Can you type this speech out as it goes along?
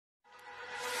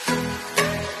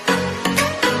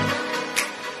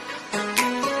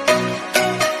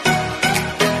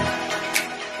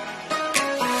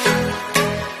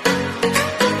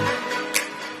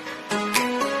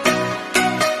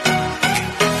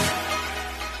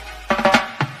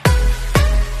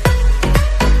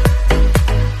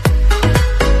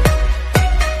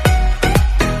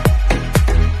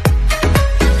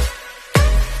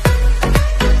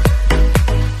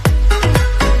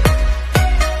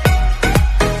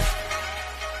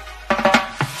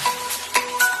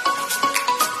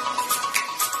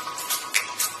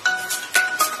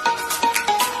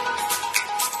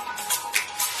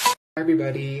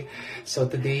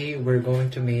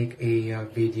to make a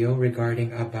video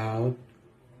regarding about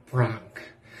prank.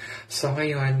 So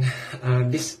ngayon,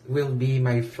 this will be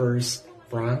my first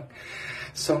prank.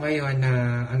 So ngayon,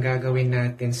 ang gagawin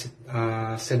natin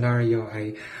scenario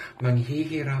ay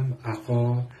manghihiram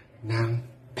ako ng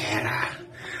pera.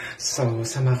 So,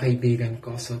 sa mga kaibigan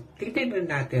ko, so titignan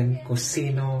natin kung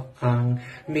sino ang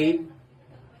may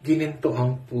gininto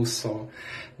ang puso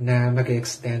na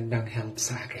mag-extend ng help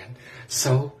sa akin.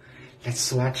 So,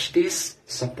 let's watch this.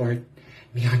 Support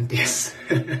me on this.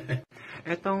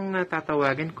 Etong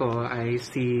tatawagin ko ay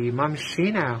si Ma'am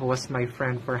Sheena, who was my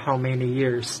friend for how many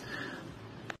years.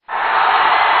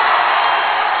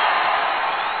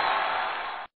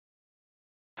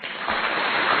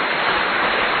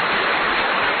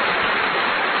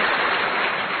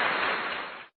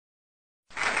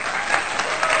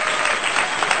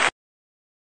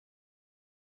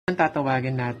 Ang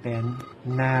tatawagin natin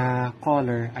na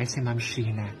caller ay si Ma'am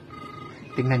Sheena.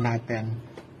 Tingnan natin.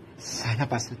 Sana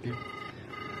positive.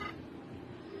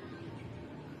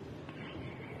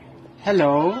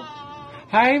 Hello?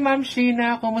 Hi, Ma'am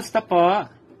Sheena. Kumusta po?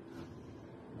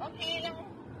 Okay lang.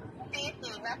 Okay,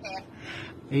 bakit?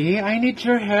 I need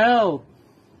your help.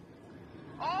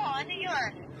 Oh, ano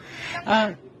yun?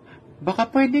 Baka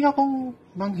pwede akong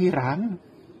manghiram?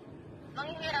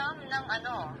 Manghiram ng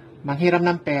ano? Manghiram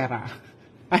ng pera.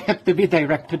 I have to be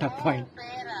direct to the point.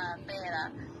 Pera.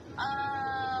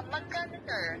 Magkano,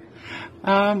 sir?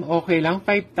 Okay lang,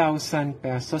 5,000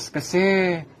 pesos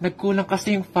kasi nagkulang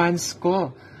kasi yung funds ko.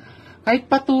 Kahit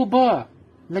patubo,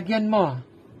 lagyan mo.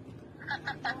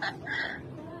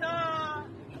 So,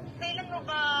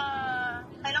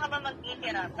 kailan ka ba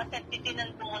mag-itira? Kasi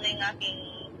titinan ko muna yung aking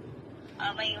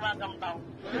may wagang baw.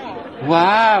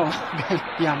 Wow!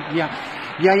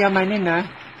 Yayamanin, ha?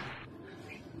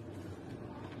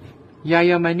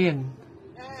 Yayamanin.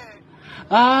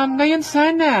 Ngayon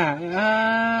sana.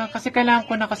 Kasi kailangan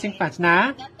ko na kasing funds.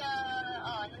 Na?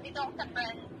 Nandito ako sa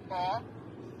friend ko.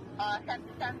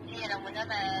 Sabi mo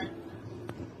naman.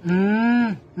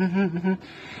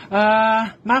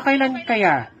 Mga kailan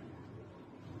kaya?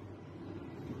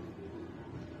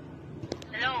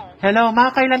 Hello,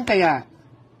 mga kailan kaya?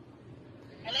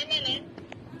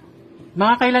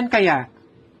 Mga kailan kaya?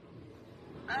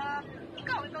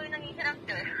 Ikaw yung nangisirap,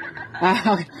 sir.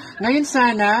 Okay. Ngayon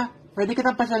sana, pwede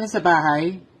kitang pasalin sa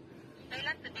bahay?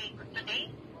 Kailan? Today?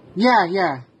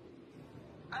 Yeah.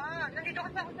 Nandito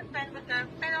kasi ako sa friend ko, sir.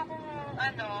 Pero kung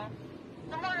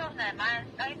tomorrow naman.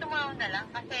 Kahit tomorrow na lang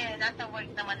kasi nasa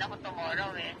work naman ako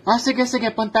tomorrow eh.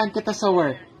 Sige. Puntahan kita sa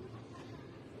work.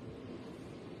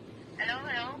 Hello?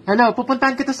 Hello,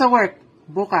 pupuntahan kita sa work.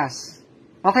 Bukas.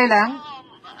 Okay lang?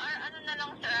 Ano na lang,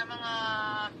 sir, mga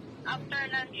after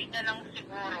lunch na lang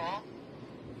siguro.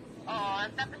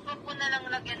 Tapos wag ko na lang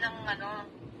lagyan ng 10%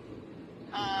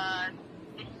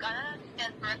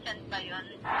 ba yun?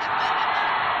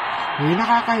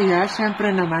 Nakakahiya,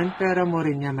 syempre naman, pero mo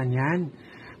rin naman yan.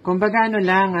 Kumbaga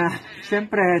lang,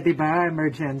 syempre, di ba,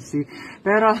 emergency.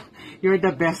 Pero, you're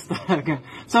the best talaga.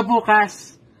 So,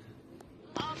 bukas.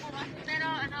 Bukas. Pero,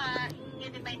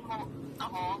 i-remind mo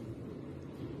ako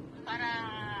para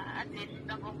at least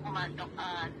ako pumasok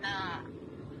na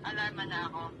alarma na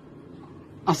ako.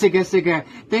 Sige.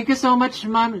 Thank you so much,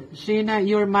 Ma'am Sheena.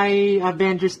 You're my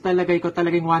Avengers talaga. Ikaw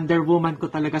talagang Wonder Woman ko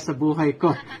talaga sa buhay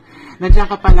ko. Nandiyan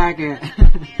ka palagi.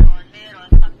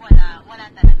 Meron. Pag wala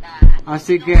talaga.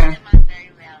 Sige. Very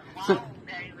well. Wow,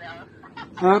 very well.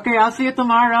 Okay, I'll see you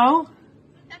tomorrow.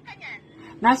 Saan ka yan?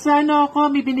 Nasa ako,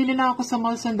 may binili lang ako sa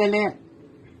mall sandali.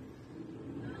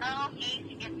 Okay,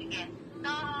 sige.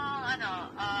 So,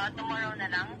 tomorrow na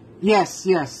lang? Yes.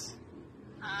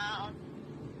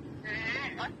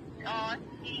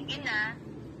 Sige na.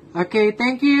 Okay,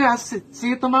 thank you. I'll see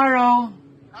you tomorrow.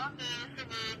 Okay,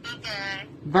 sige. Take care.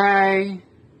 Bye.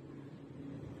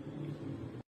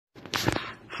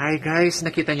 Hi guys,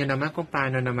 nakita nyo naman kung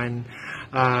paano naman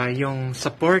yung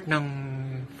support ng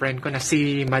friend ko na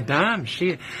si Madam.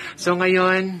 So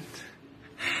ngayon,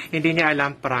 hindi niya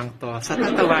alam prank to. So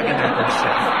tatawagan natin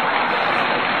siya.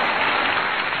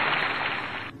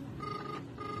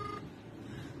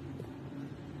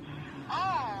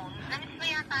 Namis mo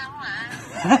yata ako, ha?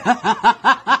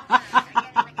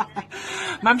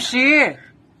 Ma'am Shi!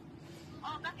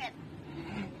 Bakit?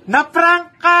 Na-prank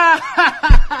ka!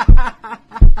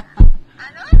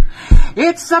 Ano?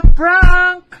 It's a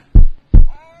prank!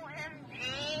 OMG!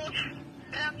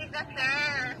 Grabe ka,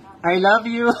 sir. I love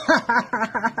you.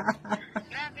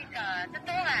 Grabe ka.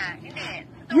 Totoo nga. Hindi.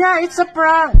 Yeah, it's a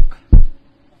prank.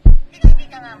 Hindi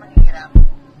ka nga mahirap.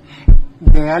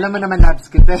 Hindi, alam mo naman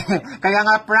labs kita eh. Kaya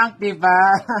nga prank, di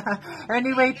ba?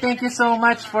 Anyway, thank you so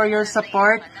much for your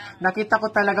support. Nakita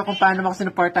ko talaga kung paano mo ako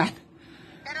sinuportahan.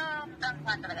 Pero, prank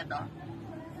ba talaga to?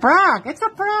 Prank! It's a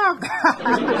prank!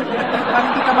 Parang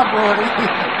hindi ka mag-worry.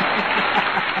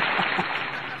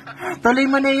 Tuloy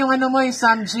mo na yung ano mo, yung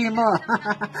Samji mo.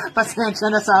 Pasensya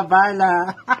na sa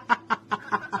abala.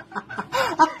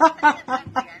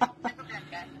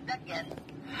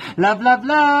 Love, love,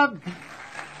 love! Ano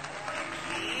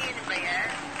ba yan?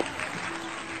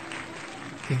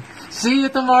 See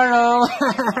you tomorrow!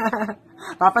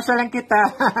 Papasyalan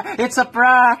kita. It's a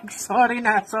prank! Sorry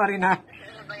na, sorry na.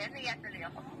 Ano ba yan? Naiyak tuloy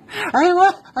ako. Ay,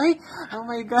 what? Ay, oh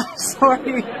my God,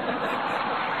 sorry.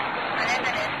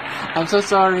 Alin. I'm so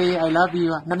sorry. I love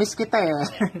you. Namiss kita eh.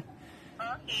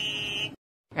 Okay.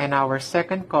 And our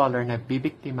second caller na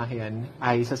bibiktimahin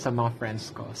ay isa sa mga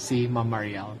friends ko, si Ma'am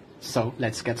Mariel. So,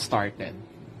 let's get started.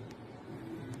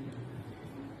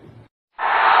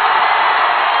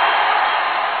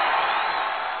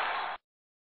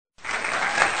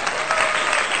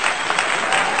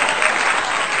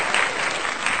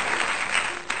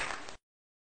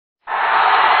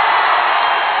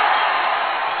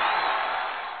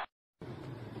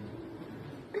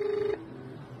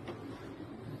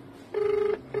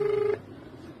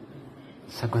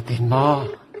 Sagutin mo.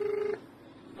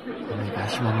 Oh my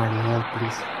gosh, Ma'am Mariel,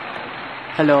 please.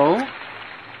 Hello?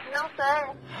 Hello,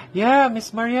 sir. Yeah,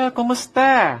 Miss Mariel,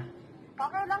 kumusta?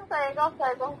 Okay lang, sir. Ikaw,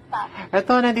 sir. Kumusta?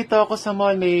 Eto, nandito ako sa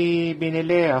mall, may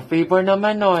binili. Favor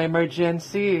naman, no,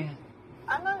 emergency.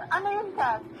 Ano yun,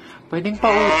 sir? Pwedeng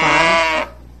pautang?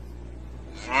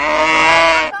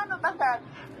 Ano ba, sir?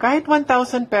 Kahit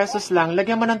 1,000 pesos lang,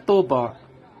 lagyan mo ng tubo.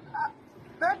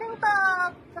 Pwedeng sa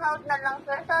crowd na lang,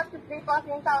 sir. Sa Tuesday po kasi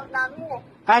yung crowd namin eh.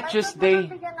 Tuesday.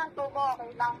 Pwede bigyan ng tubo,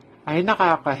 okay lang. Ay,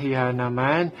 nakakahiya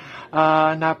naman.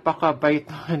 Napakabait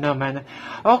mo naman.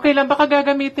 Okay lang, baka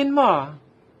gagamitin mo.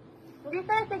 Hindi,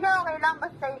 sir. Sige, okay lang.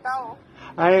 Basta ikaw.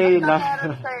 Ay, Basta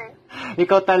meron, sir.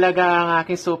 ikaw talaga ang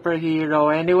aking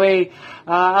superhero. Anyway,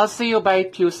 I'll see you by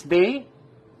Tuesday.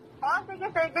 Oo, sige,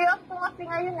 sir. Day off po kasi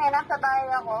ngayon eh. Nasa bahay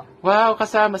ako. Wow,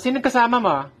 kasama. Sino kasama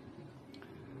mo?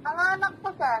 Ang anak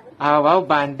ko, sir. Wow,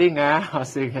 banding O,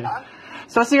 sige.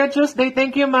 So, see you Tuesday.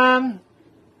 Thank you, ma'am.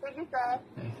 Sige, sir.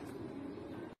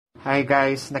 Hi,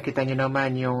 guys. Nakita niyo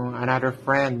naman yung another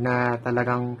friend na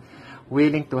talagang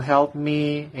willing to help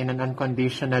me in an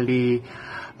unconditionally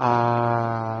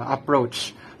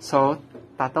approach. So,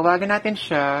 tatawagan natin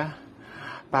siya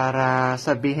para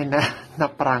sabihin na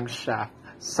na-prank siya.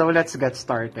 So, let's get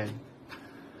started.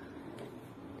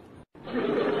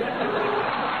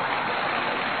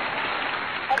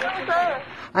 Hello, sir.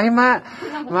 Ay, Ma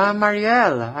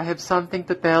Mariel, I have something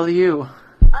to tell you.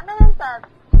 Ano yun, sir?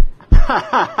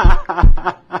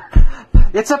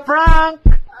 It's a prank!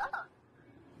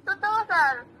 Totoo,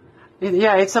 sir.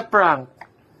 Yeah, it's a prank.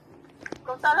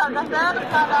 Kung talaga, sir.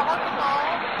 Kala ko totoo.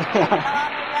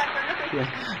 Yeah,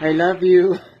 I love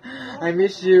you. I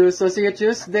miss you. So see you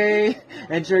Tuesday.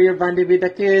 Enjoy your bonding with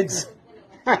the kids.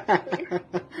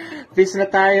 Peace na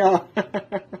tayo.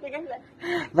 Sige, sir.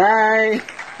 Bye!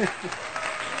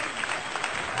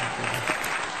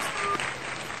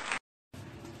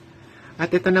 At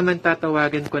ito naman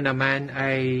tatawagan ko naman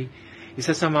ay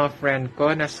isa sa mga friend ko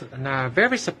na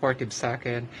very supportive sa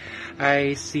akin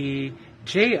ay si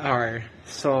Jhay Ar.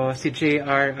 So, si Jhay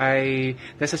Ar ay,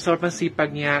 dahil sa sobrang sipag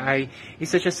niya, ay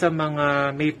isa siya sa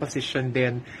mga may position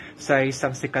din sa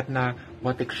isang sikat na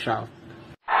boutique shop.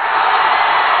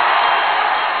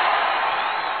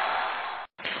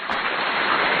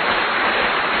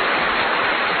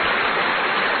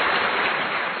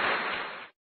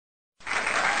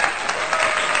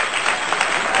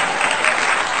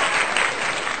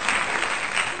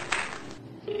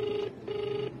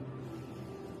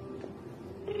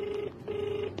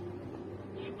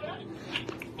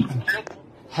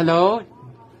 Hello?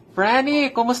 Franny,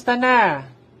 kumusta na?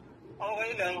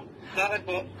 Okay lang. Bakit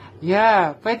po?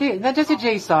 Yeah, pwede. Nandiyan si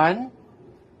Jason?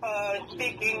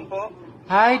 Speaking po.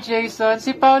 Hi, Jason.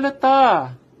 Si Paolo to.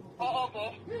 Oo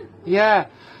po. Yeah.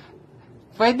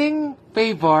 Pwedeng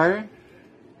favor?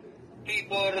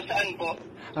 Favor saan po?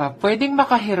 Pwedeng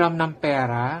makahiram ng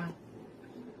pera?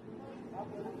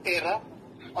 Pera?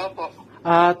 Opo.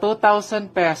 2,000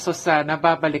 pesos na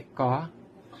babalik ko.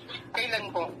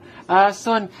 Kailan po?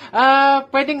 Soon.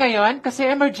 Pwede ngayon? Kasi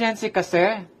emergency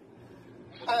kasi.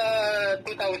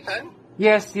 2,000?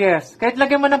 Yes. Kahit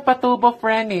lagyan mo ng patubo,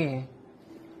 Franny.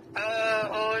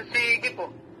 Sige po.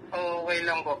 Okay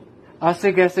lang po.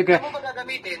 Sige. Ano ba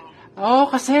gagamitin?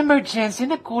 Kasi emergency.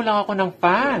 Nagkulang ako ng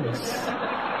funds.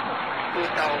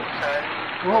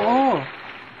 2,000? Oo.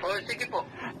 sige po.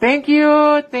 Thank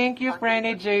you. Thank you,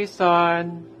 Frenny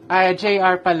Jason. Ay,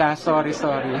 JR pala. Sorry.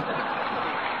 True.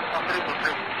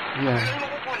 Yeah. Kailan mo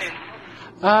kukunin?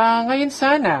 Ngayon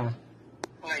sana.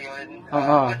 Ngayon?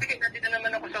 Oo. Sige, nandito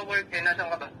naman ako sa work eh. Nasaan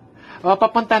ka ba?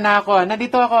 Papunta na ako.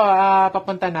 Nandito ako.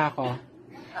 Papunta na ako.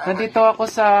 Nandito ako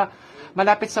sa,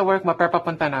 malapit sa work mo, pero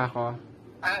papunta na ako.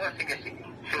 Sige.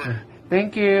 Sure.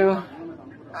 Thank you.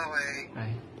 Okay.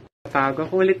 Ay. Tago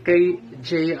ko ulit kay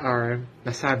JR.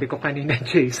 Nasabi ko kanina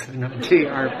Jason, no?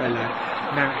 JR pala.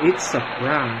 Na it's a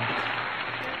prank.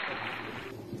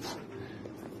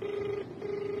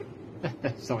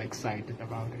 So excited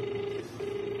about it.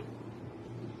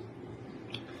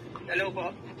 Hello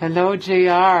po. Hello,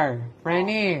 JR.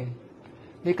 Frenny.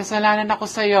 May kasalanan ako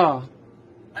sa'yo.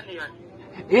 Ano yun?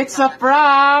 It's a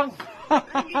prank!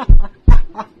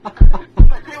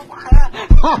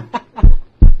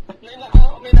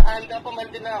 May nakahanda pa man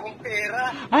din na akong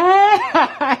pera.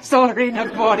 Sorry,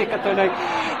 nag-worry ka tuloy.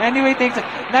 Anyway, thanks.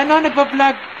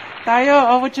 Nagpa-vlog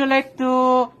tayo. Would you like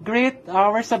to greet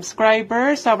our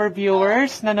subscribers, our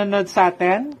viewers, nanonood sa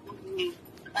atin?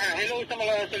 Hello sa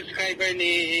mga subscriber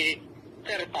ni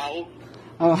Sir Pao.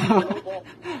 Oh.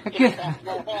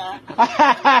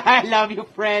 I love you,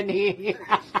 Frenny.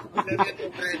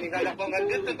 Kala ko nga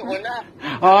dito, totoo na.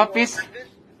 Oh, peace.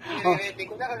 Ready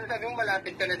ko na kasi sabi mo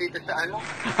malapit ka na dito sa ano.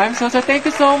 I'm so thank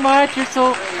you so much. You're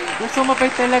so mabait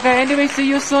talaga. Anyway, see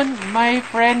you soon, my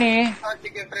Frenny.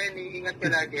 Sige, Frenny. Ingat ka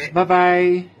lagi. Bye-bye.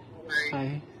 Bye.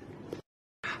 Bye.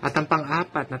 At ang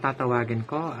pang-apat na tatawagin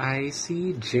ko ay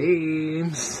si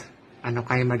James. Ano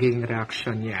kaya magiging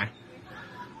reaction niya?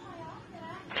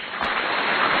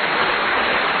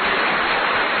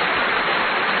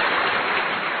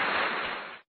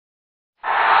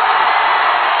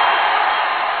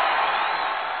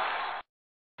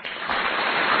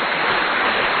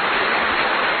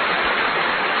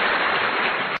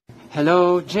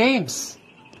 Hello, James.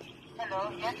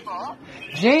 Hello, yes po?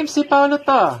 James, si Paolo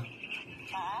to.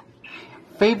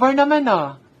 Favor naman,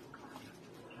 oh.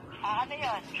 Ano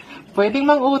yun? Pwedeng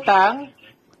mang-utang?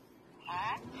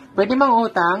 Pwede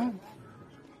mang-utang?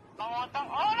 Mangutang?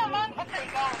 Oo naman, basta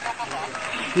ikaw, utang ka ba?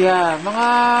 Yeah, mga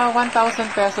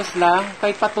 1,000 pesos lang,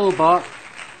 kahit patubo.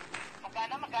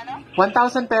 Magkano?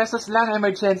 1,000 pesos lang,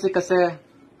 emergency kasi.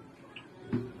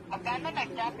 Magkano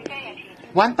nag-shopping kayo?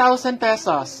 1,000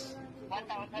 pesos.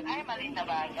 1,000? Ay, maliit na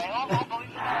bagay. Oo,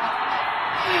 gawin mo na.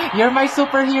 You're my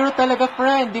superhero talaga,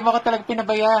 friend. Hindi mo ko talaga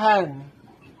pinabayaan.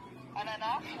 Ano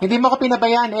na? Hindi mo ko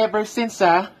pinabayaan ever since,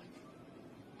 ah.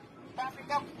 Sabi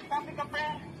ka,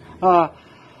 friend. Oh.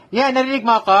 Yan, narinig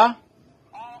mo ako?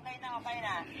 Okay na.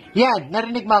 Yan,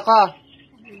 narinig mo ako?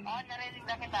 Narinig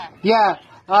na kita. Yeah.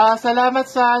 Salamat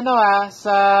sa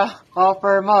sa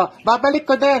offer mo. Babalik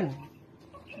ko din.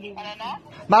 Ano na?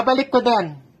 Babalik ko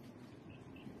din.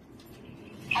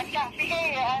 At sige,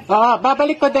 Oo,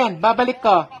 babalik ko din. Babalik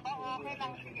ko. okay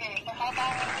lang, sige.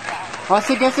 Papabangan kita. O,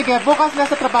 sige. Bukas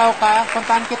nasa trabaho ka.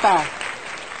 Puntahan kita.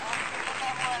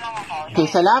 Papabangan lang ako. Okay,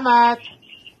 salamat.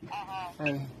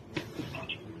 Ay.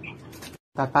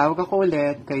 Tatawag ako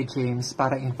ulit kay James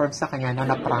para inform sa kanya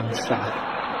na na-prank siya.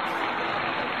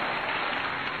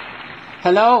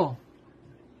 Hello?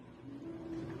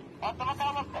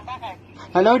 Tumatawag ka, bakit?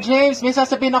 Hello, James. May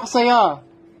sasabihin ako sa'yo.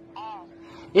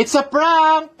 It's a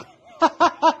prank!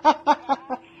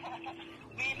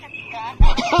 Visit ka?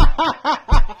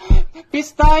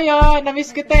 Peace tayo!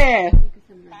 Na-miss kita eh.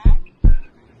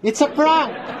 It's a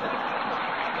prank!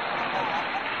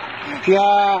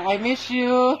 Yeah, I miss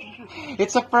you.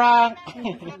 It's a prank.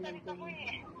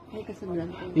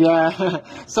 Yeah.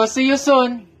 So, see you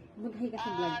soon.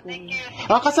 Thank you.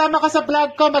 O, kasama ka sa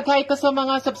vlog ko. Mag-hi ka sa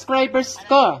mga subscribers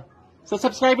ko. Sa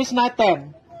subscribers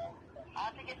natin.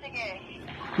 Sige.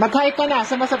 Mag-hi ka na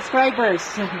sa mga subscribers.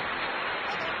 1,000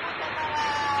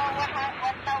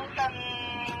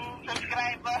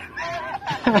 subscribers.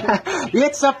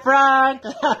 It's a prank.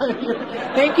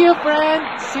 Thank you, friend.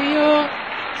 See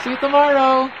you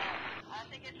tomorrow.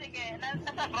 Sige.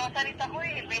 Nasa groceries ako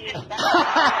eh. Visit ka.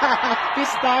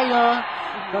 Peace tayo.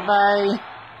 Bye-bye.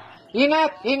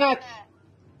 Ingat.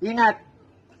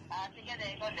 Sige din,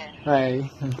 ikaw din. Bye.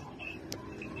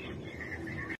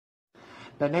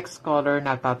 The next caller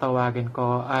na tatawagin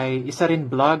ko ay isa rin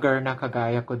vlogger na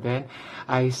kagaya ko din,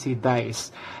 ay si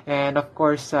Dice. And of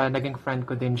course, naging friend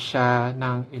ko din siya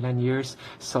ng ilan years.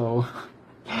 So,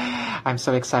 I'm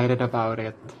so excited about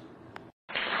it.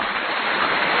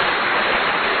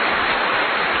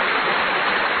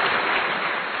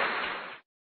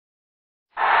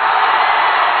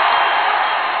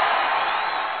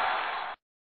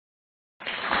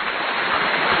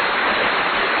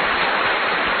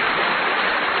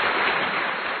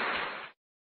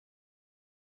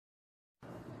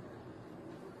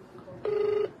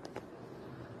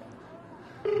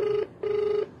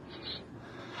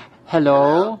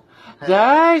 Hello?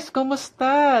 Guys,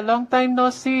 kumusta? Long time no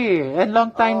see. And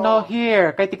long time no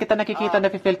hear. Kahit di kita nakikita,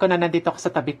 nafe-feel ko na nandito ka sa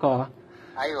tabi ko.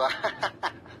 Aywa.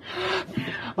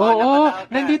 Oo,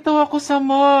 nandito ako sa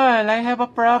mall. I have a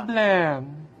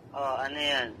problem. Ano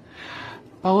yan?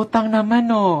 Pautang naman,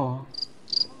 oh.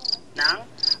 Nang?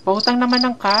 Pautang naman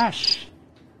ng cash.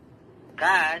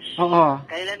 Cash? Oo.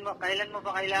 Kailan mo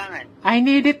ba kailangan? I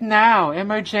need it now.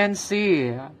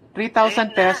 Emergency.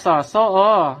 3,000 pesos.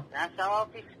 Oo. Nasa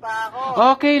office pa ako.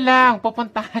 Okay lang.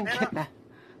 Pupuntahan kita.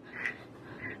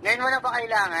 Ngayon mo na ba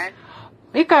kailangan?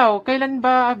 Ikaw, kailan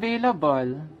ba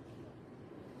available?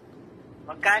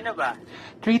 Magkano ba?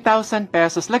 3,000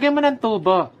 pesos. Lagyan mo ng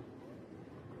tubo.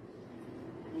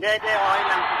 Hindi, okay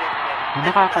lang. Sige.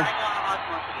 Nakaka- Saan yung account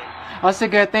mo? Sige. Oh,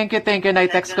 sige. Thank you.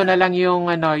 Na-text ko na lang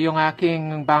yung, yung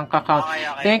aking bank account.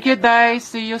 Okay. Thank you, guys.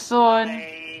 See you soon.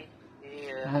 Okay. See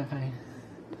you. Okay.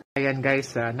 Ayan,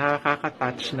 guys.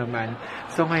 Nakaka-touch naman.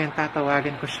 So, ngayon,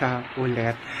 tatawagin ko siya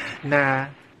ulit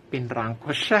na pinrank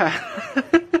ko siya.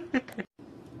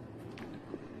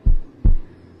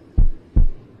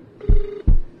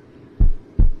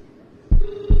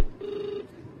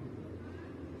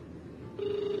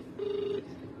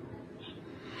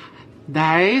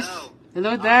 Dice?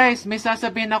 Hello, Dice. May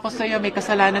sasabihin ako sa'yo. May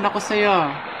kasalanan ako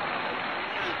sa'yo.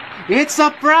 It's a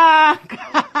prank!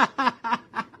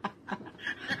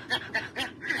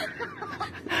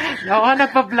 Oo,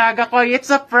 nagpa-vlog ako.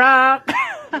 It's a prank!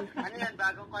 Ano yan?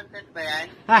 Bagong content ba yan?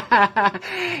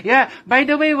 Yeah. By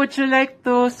the way, would you like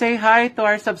to say hi to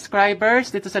our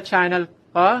subscribers dito sa channel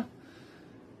ko?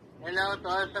 Hello to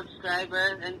all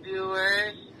subscribers and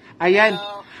viewers. Ayan.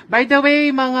 Hello. By the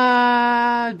way, mga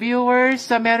viewers,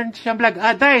 meron siyang vlog.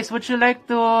 Dice, would you like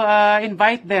to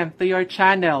invite them to your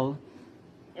channel?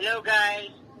 Hello guys.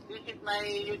 Visit my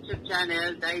YouTube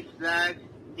channel, Dice Vlogs.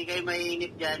 Hindi kayo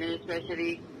mainit dyan,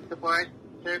 especially support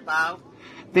Sir Pao.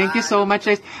 Thank you so much,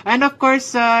 guys. And of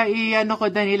course,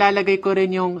 ilalagay ko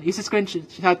rin yung,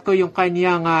 isi-screenshot ko yung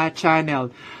kanyang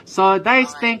channel. So,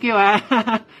 Dice, thank you,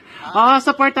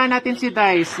 supportan natin si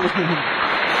Dice.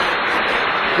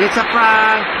 It's a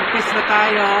prank. Kiss na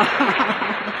tayo.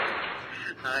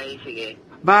 Okay, sige.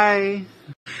 Bye.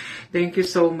 Thank you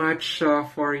so much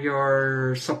for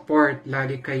your support.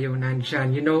 Lagi kayo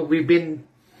nandyan. You know, we've been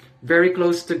very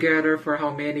close together for how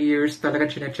many years.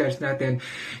 Talagang sinachance natin.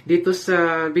 Dito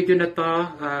sa video na to,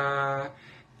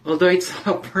 although it's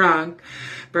a prank,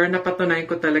 pero napatunayan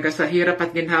ko talaga sa hirap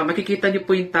at ginhawa. Makikita niyo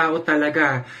po yung tao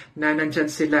talaga na nandyan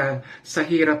sila sa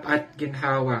hirap at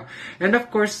ginhawa. And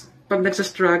of course, pag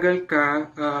nagsa-struggle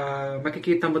ka,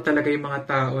 makikita mo talaga yung mga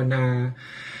tao na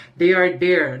they are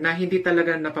there, na hindi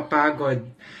talaga napapagod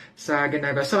sa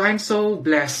ginagawa. So I'm so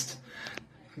blessed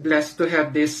to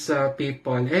have these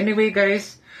people. Anyway,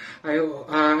 guys,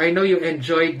 I know you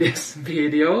enjoyed this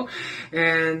video,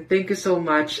 and thank you so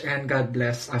much, and God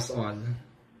bless us all.